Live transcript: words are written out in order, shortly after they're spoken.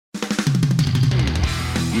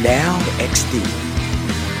Now XD.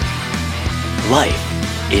 Life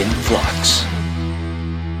in Flux.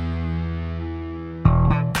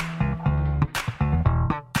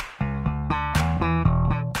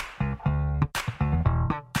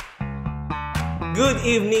 Good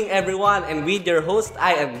evening everyone, and with your host,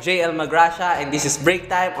 I am JL Magracia and this is Break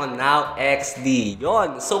Time on Now XD.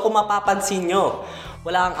 Yon. So kung mapapansin nyo,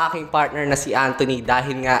 wala ang aking partner na si Anthony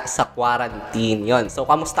dahil nga sa quarantine. Yon. So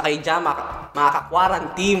kamusta kayo dyan mga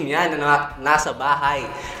ka-quarantine yan na nasa bahay?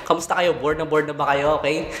 Kamusta kayo? Bored na ba kayo?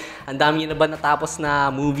 Okay? Ang dami nyo na ba natapos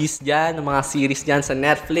na movies dyan, mga series dyan sa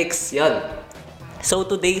Netflix? Yon. So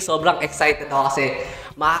today, sobrang excited ako kasi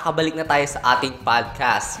makakabalik na tayo sa ating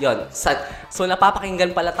podcast. Yon. So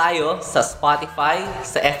napapakinggan pala tayo sa Spotify,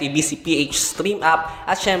 sa FEBC PH Stream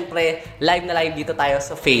app, at syempre, live na live dito tayo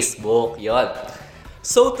sa Facebook. Yon.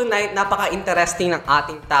 So tonight, napaka-interesting ng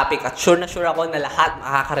ating topic at sure na sure ako na lahat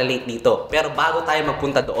makaka-relate dito. Pero bago tayo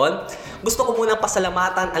magpunta doon, gusto ko munang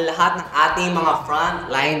pasalamatan ang lahat ng ating mga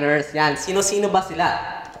frontliners. Yan, sino-sino ba sila?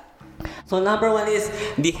 So number 1 is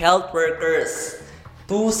the health workers.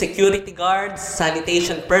 2, security guards,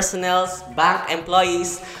 sanitation personnel, bank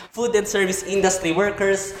employees, food and service industry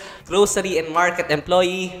workers, grocery and market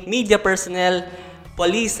employee, media personnel,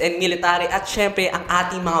 police and military, at syempre ang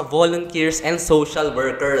ating mga volunteers and social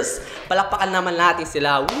workers. Palakpakan naman natin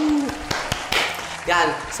sila. Woo! Yan,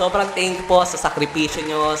 sobrang thank you po sa sakripisyo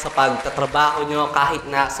nyo, sa pagtatrabaho nyo, kahit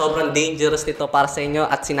na sobrang dangerous nito para sa inyo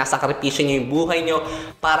at sinasakripisyo nyo yung buhay nyo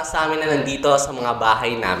para sa amin na nandito sa mga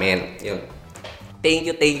bahay namin. Yun. Thank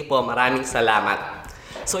you po. Maraming salamat.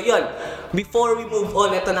 So yun, before we move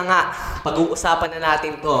on, ito na nga, pag-uusapan na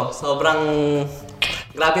natin to. Sobrang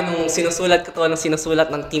grabe nung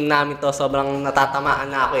sinusulat ng team namin to, sobrang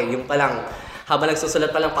natatamaan na ako eh. Yung palang, habang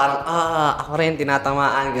nagsusulat pa lang parang, ako rin,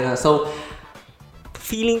 tinatamaan, gano'n. So,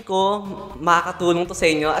 feeling ko, makakatulong to sa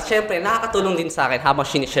inyo. At syempre, nakakatulong din sa akin habang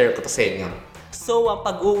sinishare ko to sa inyo. So, ang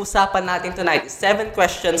pag-uusapan natin tonight is 7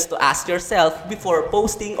 questions to ask yourself before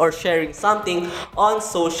posting or sharing something on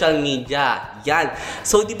social media. Yan.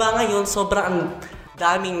 So, di ba ngayon, sobrang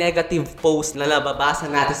daming negative post na nababasa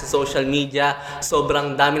natin sa social media.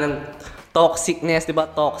 Sobrang dami ng toxicness, di ba?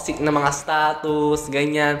 Toxic na mga status,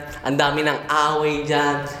 ganyan. Ang dami ng away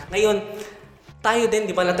dyan. Ngayon, tayo din,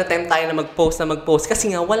 di ba, natatempt tayo na mag-post. Kasi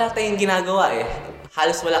nga, wala tayong ginagawa eh.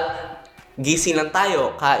 Halos wala. Gising lang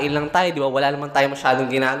tayo, kain lang tayo, di ba? Wala naman tayo masyadong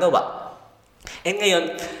ginagawa. And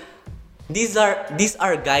ngayon, these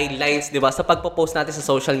are guidelines, di ba? Sa pagpo-post natin sa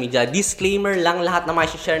social media. Disclaimer lang, lahat na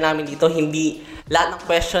ma-share namin dito, hindi lahat ng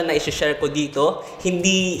question na i-share ko dito,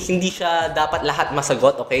 hindi siya dapat lahat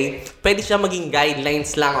masagot, okay? Pwede siya maging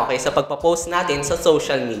guidelines lang, okay? Sa pagpo-post natin sa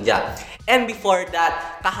social media. And before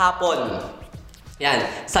that, kahapon, yan,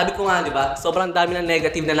 sabi ko nga, di ba? Sobrang dami ng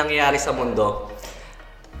negative na nangyayari sa mundo.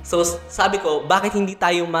 So, sabi ko, bakit hindi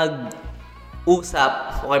tayo mag-usap?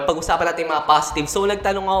 Okay, pag-usapan natin mga positive. So,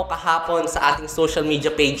 nagtanong ako kahapon sa ating social media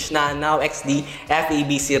page na NowXD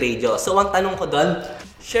FEBC Radio. So, ang tanong ko doon,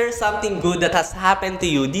 share something good that has happened to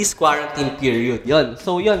you this quarantine period. Yon.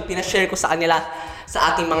 So, yun, pinashare ko sa kanila, sa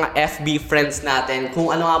ating mga FB friends natin, kung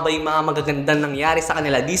ano nga ba yung mga magagandang nangyari sa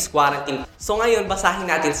kanila this quarantine. So, ngayon, basahin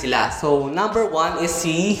natin sila. So, number 1 is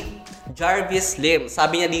si Jarvis Lim.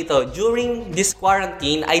 Sabi niya dito, during this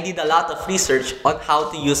quarantine, I did a lot of research on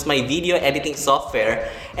how to use my video editing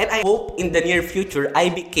software, and I hope in the near future,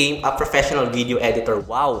 I became a professional video editor.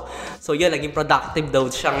 Wow! So yun, naging productive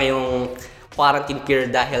daw siya ngayong quarantine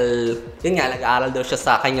period dahil, yun nga, nag-aaral daw siya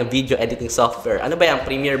sa kanyang video editing software. Ano ba yan?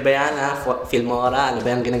 Premiere ba yan? Filmora? Ano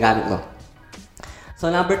ba yung ginagamit mo?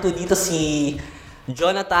 So number 2 dito si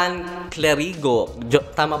Jonathan Clerigo.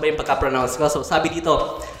 Tama ba yung pagka-pronounce ko? So sabi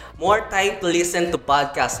dito, more time to listen to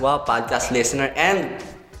podcasts. Wow, podcast listener. And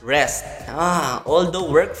rest.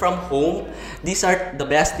 Although work from home, these are the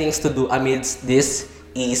best things to do amidst this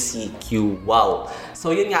ECQ. Wow.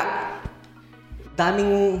 So yun nga,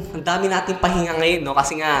 dami nating pahinga ngayon, no?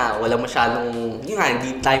 Kasi nga, wala masyadong, yun nga,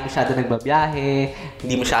 hindi tayo masyadong nagbabiyahe,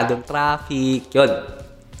 hindi masyadong traffic, yun.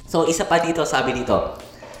 So isa pa dito, sabi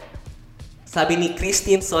ni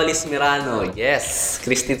Christine Solis Mirano. Yes,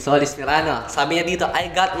 Christine Solis Mirano. Sabi niya dito,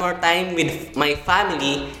 I got more time with my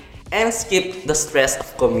family and skip the stress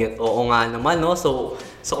of commute. Oo nga naman, no? So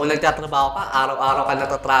kung nagtatrabaho ka, araw-araw ka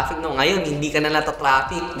natatraffic, no? Ngayon, hindi ka na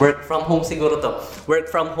natatraffic. Work from home siguro to.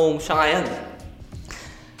 Work from home siya ngayon.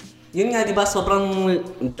 Yun nga, di ba? Sobrang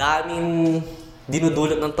daming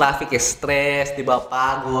dinudulot ng traffic, stress, di ba?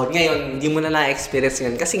 Pagod. Ngayon, hindi mo na na-experience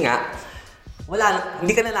yun. Kasi nga,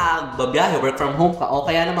 hindi ka na nagbabiyahe, work from home ka. O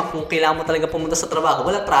kaya naman kung kailangan mo talaga pumunta sa trabaho,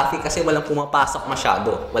 wala traffic kasi walang pumapasok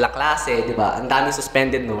masyado. Wala klase, di ba? Ang daming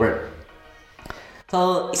suspended na work.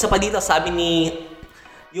 So, isa pa dito, sabi ni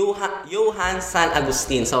Johann San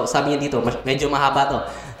Agustin. So, sabi niya dito, medyo mahaba to.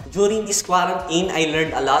 During this quarantine, I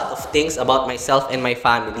learned a lot of things about myself and my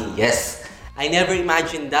family. Yes. I never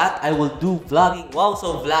imagined that I will do vlogging. Wow,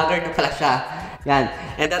 so vlogger na pala siya. Yan.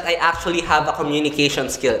 And that I actually have a communication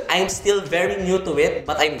skill. I'm still very new to it,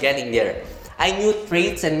 but I'm getting there. I knew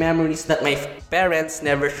traits and memories that my parents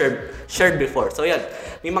never shared before. So yun,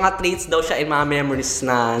 may mga traits daw siya and mga memories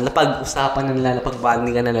na napag-usapan na nila,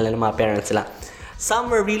 napag-bondingan na nila ng mga parents nila.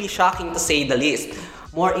 Some were really shocking to say the least.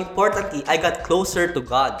 More importantly, I got closer to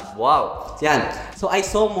God. Wow. Yan. So I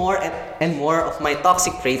saw more and more of my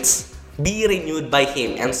toxic traits be renewed by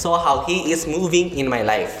Him and saw how He is moving in my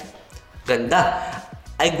life. Ganda.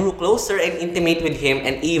 I grew closer and intimate with Him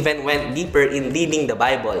and even went deeper in reading the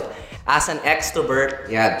Bible. As an extrovert,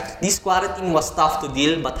 this quarantine was tough to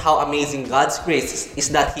deal, but how amazing God's grace is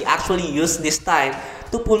that He actually used this time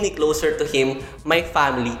to pull me closer to Him, my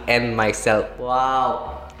family, and myself.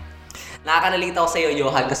 Wow! Nakakanalita ako sa iyo,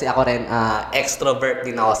 Johan, kasi ako rin extrovert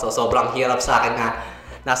din ako. So, sobrang hirap sa akin na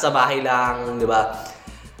nasa bahay lang, di ba?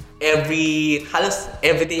 Halos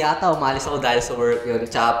everyday yata umalis ako dahil sa work yun.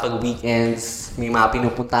 Tsaka pag weekends, may mga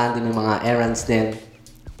pinupuntahan din, may mga errands din.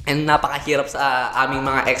 And napakahirap sa aming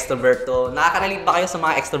mga extrovert to. Nakakanalig ba kayo sa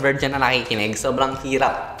mga extrovert dyan na nakikinig? Sobrang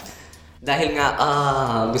hirap. Dahil nga,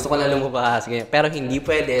 gusto ko na lumabas. Pero hindi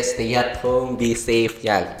pwede. Stay at home, be safe,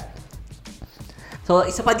 yan. So,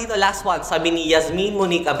 isa pa dito, last one. Sabi ni Yasmin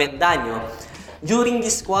Monique Avendaño, during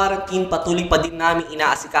this quarantine, patuloy pa din namin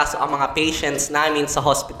inaasikaso ang mga patients namin sa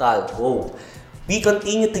hospital. Wow. We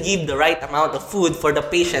continue to give the right amount of food for the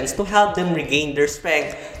patients to help them regain their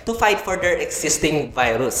strength to fight for their existing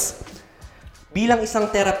virus. Bilang isang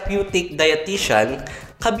therapeutic dietitian,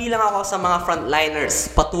 kabilang ako sa mga frontliners.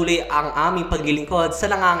 Patuloy ang aming paglilingkod sa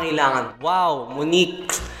nangangailangan. Wow, Monique!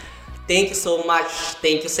 Thank you so much.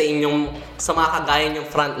 Thank you sa mga kagaya niyong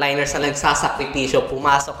frontliners na nagsasakripisyo,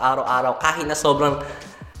 pumasok araw-araw kahit na sobrang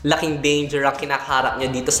laking danger ang kinakaharap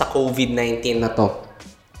niya dito sa COVID-19 na to.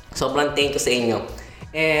 Sobrang thank you sa inyo.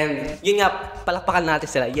 And yun nga, palakpakan natin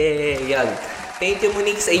sila. Yay! Yan. Thank you,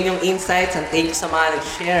 Monique, sa inyong insights and thank you sa mga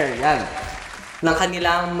nag-share yan ng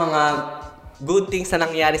kanilang mga good things na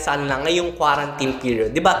nangyari sa kanila ngayong quarantine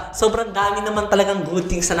period. Diba? Sobrang dami naman talagang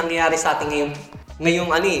good things na nangyari sa atin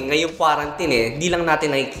ngayong quarantine eh. Hindi lang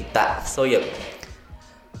natin nakikita. So yun.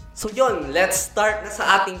 Let's start na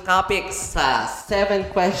sa ating topic sa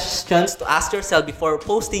 7 questions to ask yourself before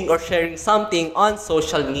posting or sharing something on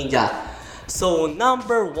social media. So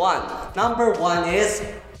number one is,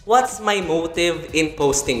 what's my motive in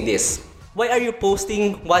posting this? Why are you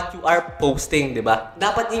posting what you are posting, diba?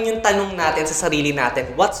 Dapat yun yung tanong natin sa sarili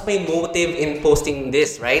natin. What's my motive in posting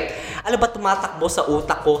this, right? Ano ba tumatakbo sa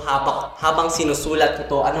utak ko habang sinusulat ko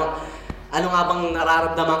to? Ano nga bang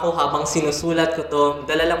nararamdaman ko habang sinusulat ko to?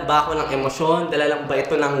 Dala lang ba ako ng emosyon? Dala lang ba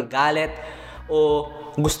ito ng galit? O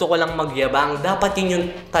gusto ko lang magyabang? Dapat yun yung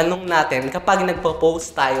tanong natin kapag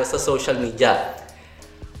nagpo-post tayo sa social media.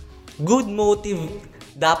 Good motive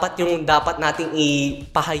dapat nating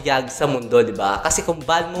ipahayag sa mundo, di ba? Kasi kung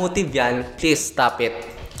bad motive yan, please stop it.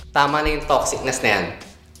 Tama na yung toxicness na yan.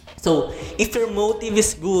 So, if your motive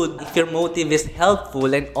is good, if your motive is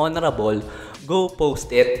helpful and honorable, go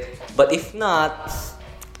post it. But if not,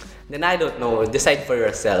 then I don't know. Decide for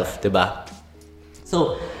yourself, di ba?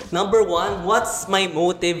 So, number 1, what's my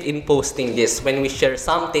motive in posting this when we share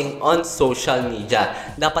something on social media?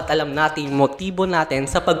 Dapat alam natin yung motibo natin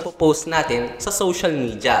sa pagpo-post natin sa social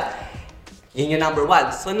media. Yun yung number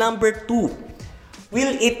 1. So, number 2,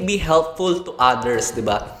 will it be helpful to others, di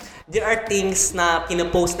ba? There are things na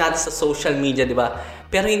pinapost natin sa social media, di ba?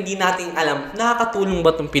 Pero hindi natin alam, nakakatulong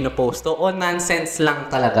ba itong pinopost to o nonsense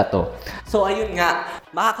lang talaga to? So, ayun nga,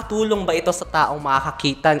 makakatulong ba ito sa taong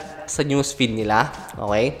makakakita sa newsfeed nila?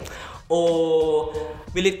 Okay? O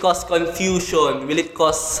will it cause confusion? Will it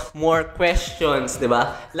cause more questions, di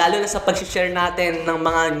ba? Lalo na sa pag-share natin ng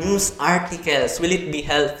mga news articles, will it be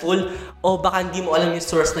helpful? O baka hindi mo alam yung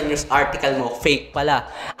source ng news article mo, fake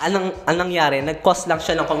pala. Anong nangyari? Nag-cause lang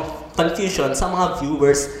siya ng confusion sa mga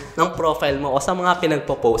viewers ng profile mo o sa mga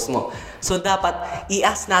pinagpo-post mo. So dapat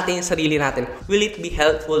i-ask natin yung sarili natin, will it be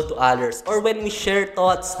helpful to others? Or when we share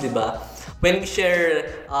thoughts, di ba? When we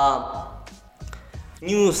share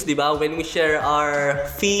news, di ba? When we share our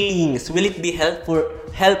feelings, will it be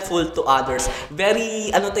helpful to others?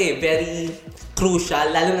 Very crucial,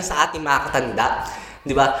 lalo na sa ating mga katanda,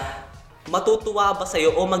 di ba? Matutuwa ba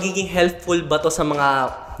sa'yo o magiging helpful ba to sa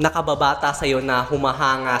mga nakababata sa'yo na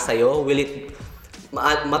humahanga sa'yo?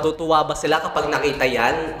 Matutuwa ba sila kapag nakita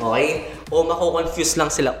yan? Okay? O mako-confuse lang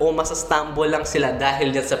sila o masastumble lang sila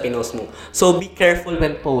dahil dyan sa pinost mo. So be careful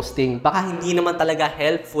when posting. Baka hindi naman talaga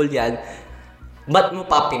helpful yan, but mo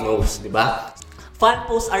pa pinost, di ba? Fun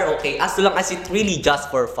posts are okay as long as it really just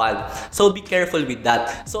for fun. So be careful with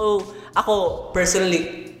that. So ako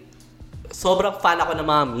personally, sobrang fan ako ng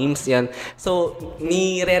mga memes yan. So,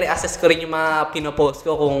 nire-reassess ko rin yung mga pinopost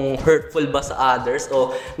ko kung hurtful ba sa others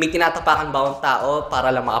o may tinatapakan ba akong tao para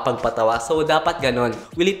lang makapagpatawa. So, dapat ganon.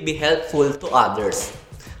 Will it be helpful to others?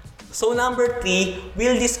 So, number 3,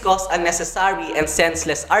 we'll discuss unnecessary and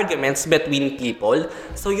senseless arguments between people.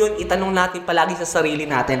 So, yun, itanong natin palagi sa sarili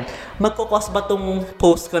natin, magkukos ba tong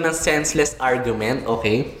post ko ng senseless argument?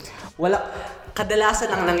 Okay? Kadalasan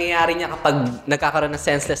ang nangyayari niya kapag nagkakaroon ng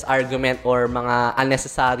senseless argument or mga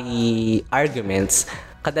unnecessary arguments,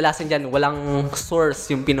 kadalasan dyan walang source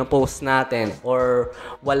yung pinopost natin or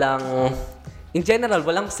in general,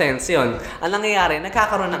 walang sense yun. Ang nangyayari,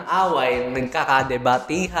 nagkakaroon ng away,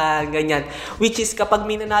 nagkakadebatehan, ganyan. Which is, kapag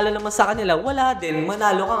may nanalo naman sa kanila, wala din.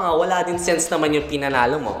 Manalo ka nga, wala din sense naman yung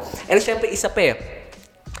pinanalo mo. And syempre, isa pa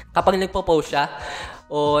kapag nagpo-post siya,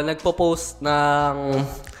 o nagpo-post ng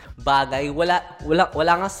bagay,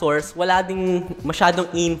 wala nga source, wala ding masyadong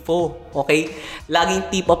info, okay? Laging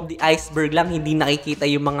tip of the iceberg lang, hindi nakikita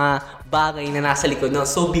yung mga bagay na nasa likod nun.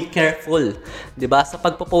 So be careful, 'di ba? Sa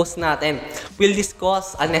pagpo-post natin, we'll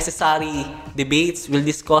discuss unnecessary debates, we'll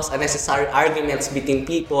discuss unnecessary arguments between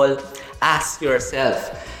people. Ask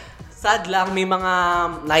yourself. Sad lang, may mga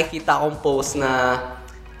nakikita akong post na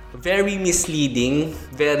very misleading,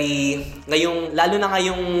 lalo na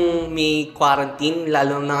ngayong may quarantine,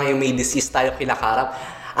 lalo na ngayong may disease tayo kinakarap,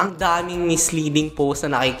 ang daming misleading post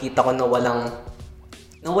na nakikita ko na walang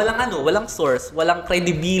source, walang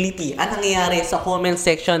credibility. Ang nangyayari sa comment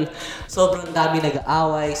section, sobrang dami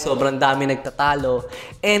nag-aaway, sobrang dami nagtatalo,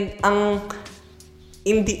 and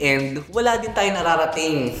in the end, wala din tayo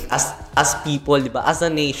nararating as people, di ba? As a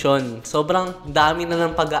nation. Sobrang dami na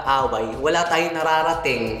ng pag-aaway. Wala tayong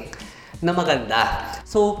nararating na maganda.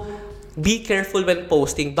 So, be careful when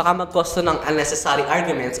posting. Baka mag-cause ng unnecessary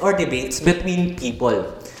arguments or debates between people.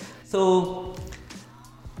 So,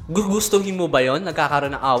 gugustuhin mo ba yon?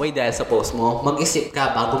 Nagkakaroon ng away dahil sa post mo? Mag-isip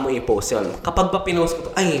ka bago mo i-post yun. Kapag ba pinost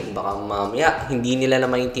ko, baka mamaya hindi nila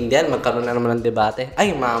na maintindihan, magkaroon na naman ng debate.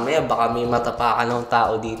 Mamaya baka may matapakan ng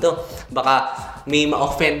tao dito. Baka may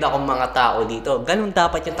ma-offend akong mga tao dito. Ganun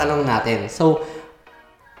dapat yung tanong natin. So,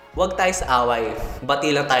 wag tayo sa away.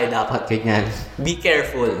 Bati lang tayo dapat ganyan. Be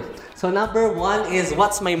careful. So, number 1 is,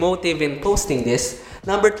 what's my motive in posting this?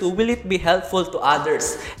 Number 2, will it be helpful to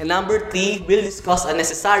others? And number 3, we'll discuss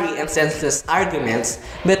unnecessary and senseless arguments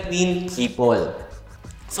between people.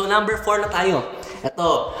 So number 4 na tayo.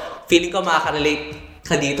 Ito, feeling ko makaka-relate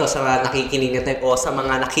ka dito sa mga nakikinig nito o sa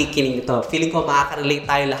mga nakikinig nito. Feeling ko makaka-relate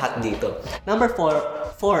tayo lahat dito. Number 4,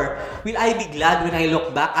 will I be glad when I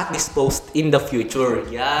look back at this post in the future?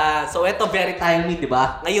 Yeah. So ito, very timely, di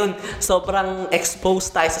ba? Ngayon, sobrang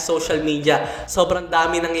exposed tayo sa social media. Sobrang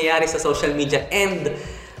dami nangyayari sa social media. And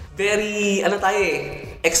very,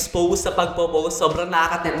 exposed sa pagpo-post. Sobrang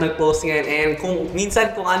nakaka-tempt mag-post ngayon. And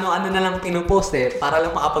kung ano-ano na lang pinupost para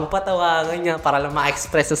lang makapagpatawa, ganyan, para lang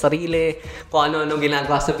ma-express sa sarili, kung ano-ano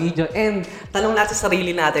ginagawa sa video. And tanong natin sa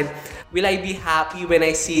sarili natin, will I be happy when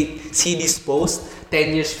I see this post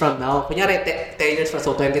 10 years from now? Kunyari, 10 years from,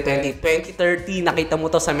 so 2020, 2030, nakita mo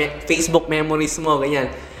to sa Facebook memories mo,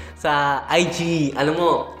 ganyan. Sa IG,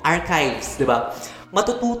 archives, di ba?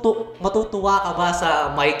 Matutuwa ka ba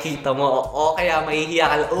sa makikita mo? O kaya mahihiya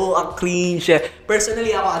ka lang, ang cringe.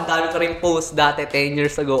 Personally, ako, ang dami ko rin post dati 10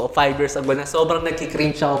 years ago o 5 years ago na sobrang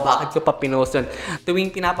nagkikringe ako. Bakit ko pa pinost yun? Tuwing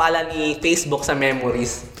pinapala ni Facebook sa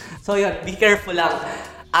memories. So yun, be careful lang.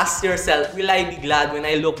 Ask yourself, will I be glad when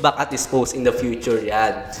I look back at this post in the future?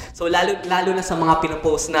 Yan. So, lalo na sa mga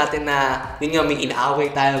pinopost natin na, may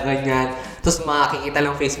inaaway tayo, ganyan. Tapos makikita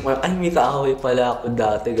lang Facebook, may kaaway pala ako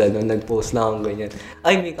dati, gano'n, nag-post lang ako, ganyan.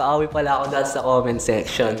 May kaaway pala ako dati sa comment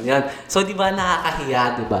section. Yan. So, di ba,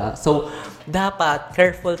 nakakahiya, di ba? So, dapat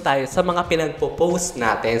careful tayo sa mga pinagpo-post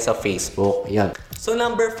natin sa Facebook. Yan. So,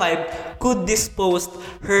 number 5, could this post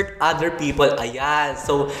hurt other people? Ayan.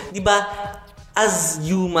 So, di ba, as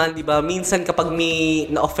human, di ba, minsan kapag may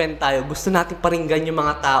na-offend tayo, gusto natin paringgan yung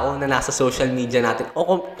mga tao na nasa social media natin.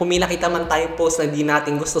 O kung may nakita man tayong post na di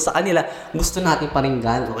natin gusto sa kanila, gusto natin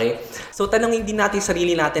paringgan, okay? So, tanongin din natin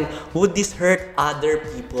sarili natin, would this hurt other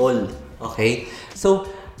people? Okay? So,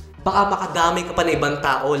 baka makadamay ka pa na ibang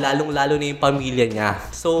tao, lalong-lalo na yung pamilya niya.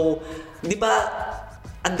 So, di ba,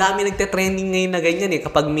 ang dami nagte-trending ngayon na ganyan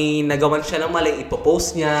kapag may nagawan siya ng mali,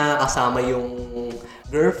 ipopost niya, kasama yung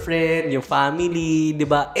girlfriend, yung family, di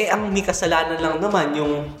ba? Ang may kasalanan lang naman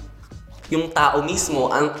yung tao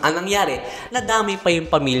mismo. Ang nangyari, nadamay pa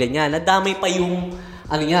yung pamilya niya, nadamay pa yung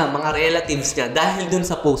mga relatives niya dahil dun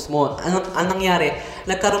sa post mo. Ang nangyari,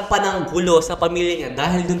 nagkaroon pa ng gulo sa pamilya niya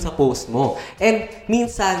dahil dun sa post mo. And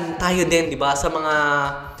minsan tayo din, di ba, sa mga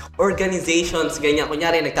organizations, ganyan.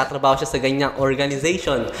 Kunyari, nagtatrabaho siya sa ganyang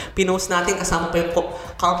organization. Pinost natin kasama pa yung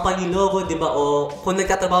company logo, di ba? O kung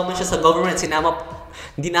nagtatrabaho man siya sa government,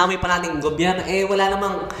 dinamay pa natin yung gobyerno.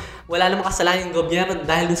 Wala namang kasalanan yung gobyerno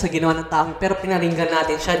dahil dun sa ginawa ng tao. Pero pinaringgan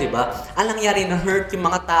natin siya, di ba? Ang nangyari, na-hurt yung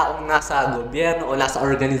mga taong nasa gobyerno o nasa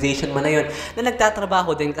organization man na yun na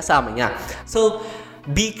nagtatrabaho din kasama niya. So,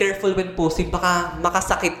 be careful when posting. Baka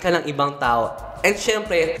makasakit ka ng ibang tao. And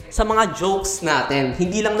syempre, sa mga jokes natin,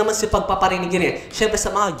 hindi lang naman sa pagpaparinig yun eh. Syempre, sa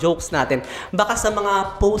mga jokes natin, baka sa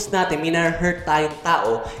mga post natin, hurt tayong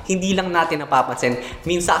tao, hindi lang natin napapansin.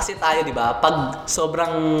 Minsan kasi tayo, di ba, pag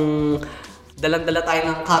sobrang dalang-dala tayo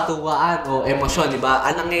ng katuwaan o emosyon, di ba?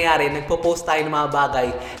 Ang nangyayari, nagpo-post tayo ng mga bagay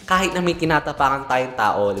kahit na may tinatapakan tayong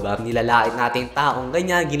tao, di ba? Nilalait natin yung taong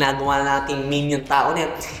ganyan, ginagawa natin meme yung tao na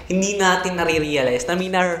yan. Hindi natin nare-realize na may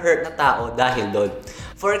na-hurt na tao dahil doon.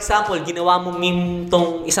 For example, ginawa mo meme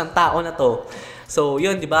tong isang tao na to. So,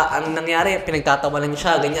 yun, di ba? Ang nangyari, pinagtatawanan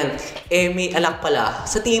siya, ganyan. May anak pala.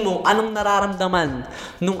 Sa tingin mo, anong nararamdaman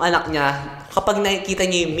nung anak niya kapag nakikita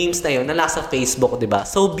niya yung memes na yun na nasa Facebook, di ba?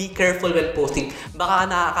 So, be careful when posting. Baka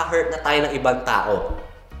nakaka-hurt na tayo ng ibang tao.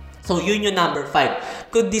 So, yun yung number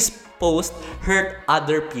 5. Could this post hurt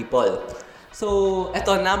other people? So,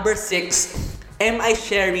 eto, number 6. Am I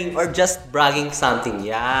sharing or just bragging something?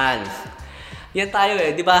 Yan tayo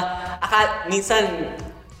di ba? Minsan,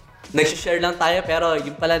 nag-share lang tayo pero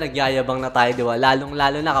yung pala nagyayabang na tayo, di ba?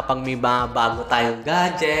 Lalong-lalo na kapag may mga bago tayong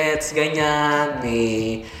gadgets, ganyan,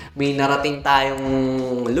 may narating tayong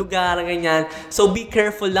lugar, ganyan. So, be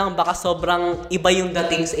careful lang, baka sobrang iba yung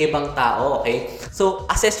dating sa ibang tao, okay? So,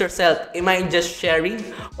 assess yourself, am I just sharing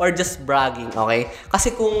or just bragging, okay?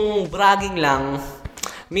 Kasi kung bragging lang,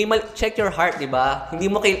 check your heart, di ba?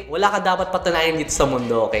 Wala ka dapat patunayan dito sa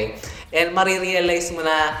mundo, okay? And marirealize mo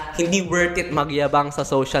na hindi worth it magyabang sa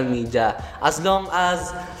social media. As long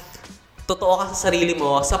as totoo ka sa sarili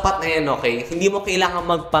mo, sapat na yan, okay? Hindi mo kailangan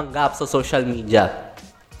magpanggap sa social media.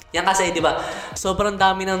 Yan kasi, di ba, sobrang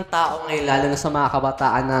dami ng tao ngayon, lalo na sa mga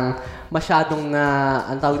kabataan ng masyadong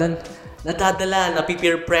nadadala,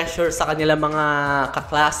 peer pressure sa kanilang mga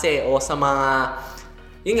kaklase o sa mga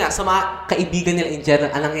sa mga kaibigan nila in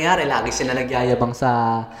general. Ang nangyayari, lagi sila nagyayabang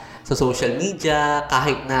sa social media,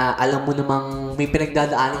 kahit na alam mo namang may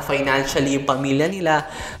pinagdadaanan financially yung pamilya nila.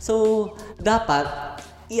 So, dapat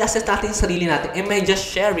i-assess natin yung sarili natin. Am I just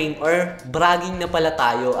sharing or bragging na pala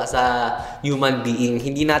tayo as a human being?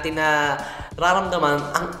 Hindi natin na raramdaman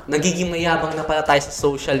nagiging mayabang na pala tayo sa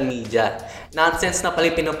social media. Nonsense na pala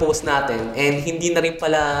yung pinapost natin and hindi na rin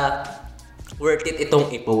pala worth it itong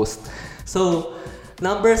i-post. So,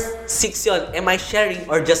 number 6 yon. Am I sharing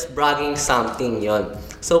or just bragging something yon?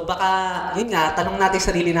 So baka, tanong natin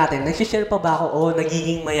sarili natin, nag-share pa ba ako o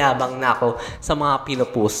nagiging mayabang na ako sa mga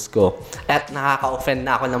pinopost ko at nakaka-offend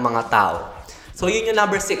na ako ng mga tao? So yun yung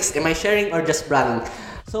number 6. Am I sharing or just bragging?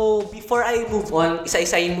 So before I move on,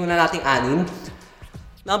 isa-isayin muna nating 6.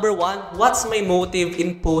 Number 1, what's my motive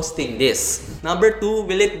in posting this? Number 2,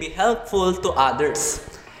 will it be helpful to others?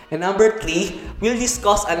 And number 3, will this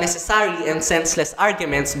cause unnecessary and senseless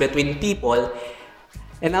arguments between people?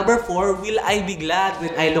 And number 4, will I be glad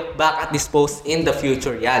when I look back at this post in the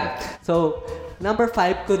future? Yan. So, number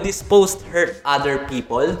 5, could this post hurt other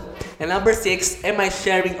people? And number 6, am I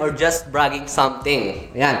sharing or just bragging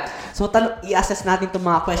something? Yan. So, i-assess natin itong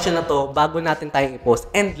mga question na to bago natin tayong i-post.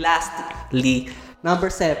 And lastly,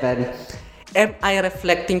 number 7, am I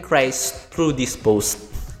reflecting Christ through this post?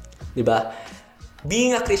 Diba?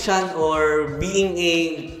 Being a Christian or being a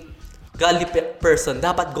godly person,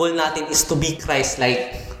 dapat goal natin is to be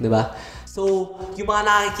Christ-like, di ba? So, yung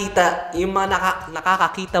mga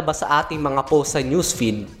nakakakita ba sa ating mga post sa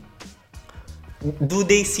newsfeed, do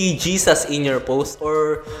they see Jesus in your post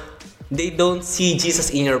or they don't see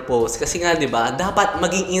Jesus in your post? Kasi nga, di ba, dapat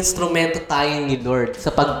maging instrumento tayo ni Lord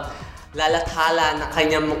sa paglalathala ng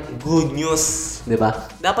kanyang good news, di ba?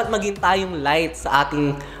 Dapat maging tayong light sa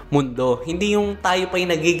ating mundo. Hindi yung tayo pa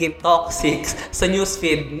yung nagiging toxic sa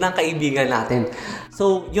newsfeed ng kaibigan natin.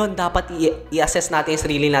 So, yun, dapat i-assess natin yung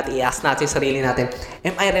sarili natin, i-ask natin yung sarili natin,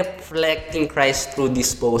 am I reflecting Christ through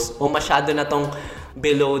this post? O masyado na tong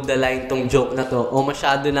below the line tong joke na to? O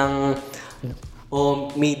masyado ng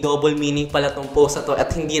may double meaning pala tong post na to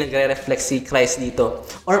at hindi nagre-reflect si Christ dito?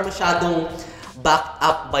 Or masyadong backed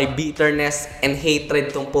up by bitterness and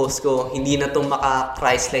hatred tong post ko. Hindi na tong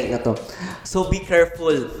maka-Christ-like na to. So be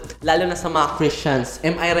careful, lalo na sa mga Christians.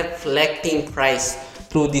 Am I reflecting Christ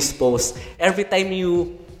through this post? Every time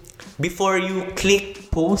before you click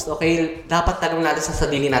post, okay, dapat tanong natin sa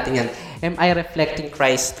sarili natin yan. Am I reflecting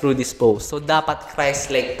Christ through this post? So dapat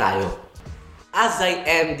Christ-like tayo. As I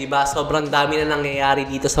am, di ba, sobrang dami na nangyayari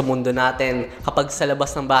dito sa mundo natin. Kapag sa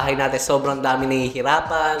labas ng bahay natin, sobrang dami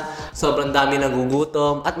nahihirapan, sobrang dami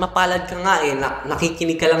nagugutom, at mapalad ka nga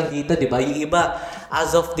nakikinig ka lang dito, di ba? Yung iba,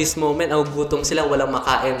 as of this moment, nagugutom sila, walang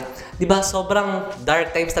makain. Di ba, sobrang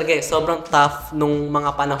dark times talaga sobrang tough nung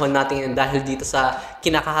mga panahon natin yun dahil dito sa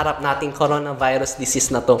kinakaharap nating coronavirus disease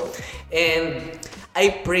na to. And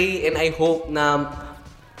I pray and I hope na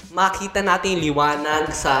makita natin yung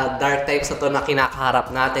liwanag sa dark times na to na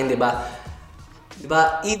kinakaharap natin, di ba? Di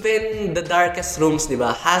ba? Even the darkest rooms, di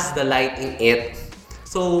ba, has the light in it.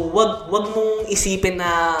 So, wag mong isipin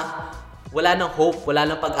na wala nang hope, wala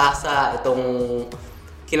nang pag-asa itong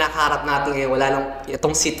kinakaharap natin ngayon, wala nang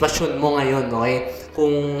itong sitwasyon mo ngayon, okay?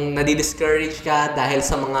 Kung nadi-discourage ka dahil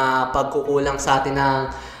sa mga pagkukulang sa atin ng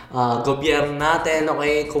gobyerno natin,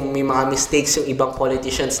 okay? Kung may mga mistakes yung ibang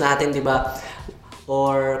politicians natin, di ba?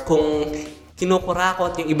 Or kung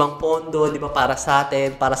kinukurakot yung ibang pondo, di ba, para sa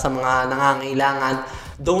atin, para sa mga nangangailangan,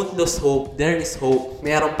 don't lose hope. There is hope.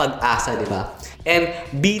 Merong pag-asa, di ba? And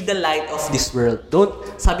be the light of this world. Don't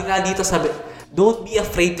be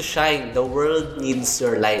afraid to shine. The world needs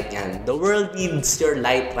your light yan. The world needs your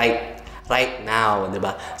light right now, di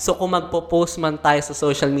ba? So kung magpo-post man tayo sa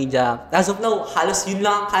social media, as of now, halos yun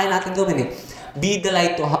lang ang kaya natin gawin Be the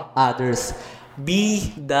light to others.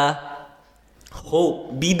 Be the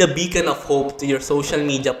hope, be the beacon of hope to your social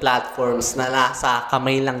media platforms na nasa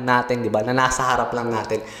kamay lang natin, di ba? Na nasa harap lang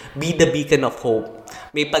natin. Be the beacon of hope.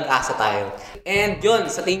 May pag-asa tayo. And yun,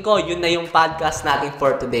 sa tingin ko, yun na yung podcast natin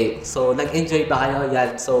for today. So, nag-enjoy ba kayo?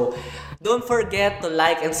 Yan. So, don't forget to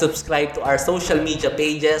like and subscribe to our social media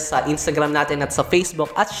pages sa Instagram natin at sa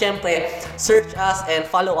Facebook. At syempre, search us and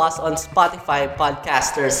follow us on Spotify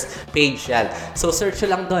Podcasters page yan. So search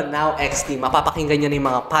lang doon, Now XD. Mapapakinggan nyo na yung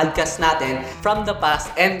mga podcast natin from the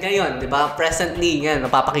past and ngayon, di ba? Presently, yan,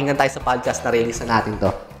 mapapakinggan tayo sa podcast na release natin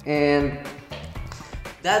to. And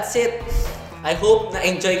that's it. I hope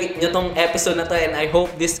na-enjoy nyo tong episode na to and I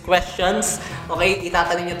hope these questions, okay,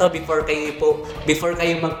 itatanong nyo to before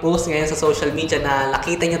kayo mag-post ngayon sa social media na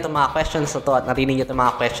nakita nyo tong mga questions na to at narinig nyo tong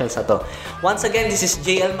mga questions na to. Once again, this is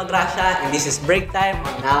JL Magracia and this is Break Time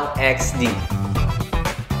on Now XD.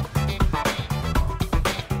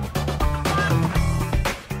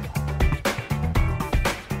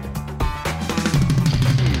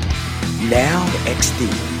 Now XD.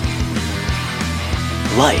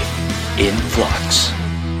 Life in Flux.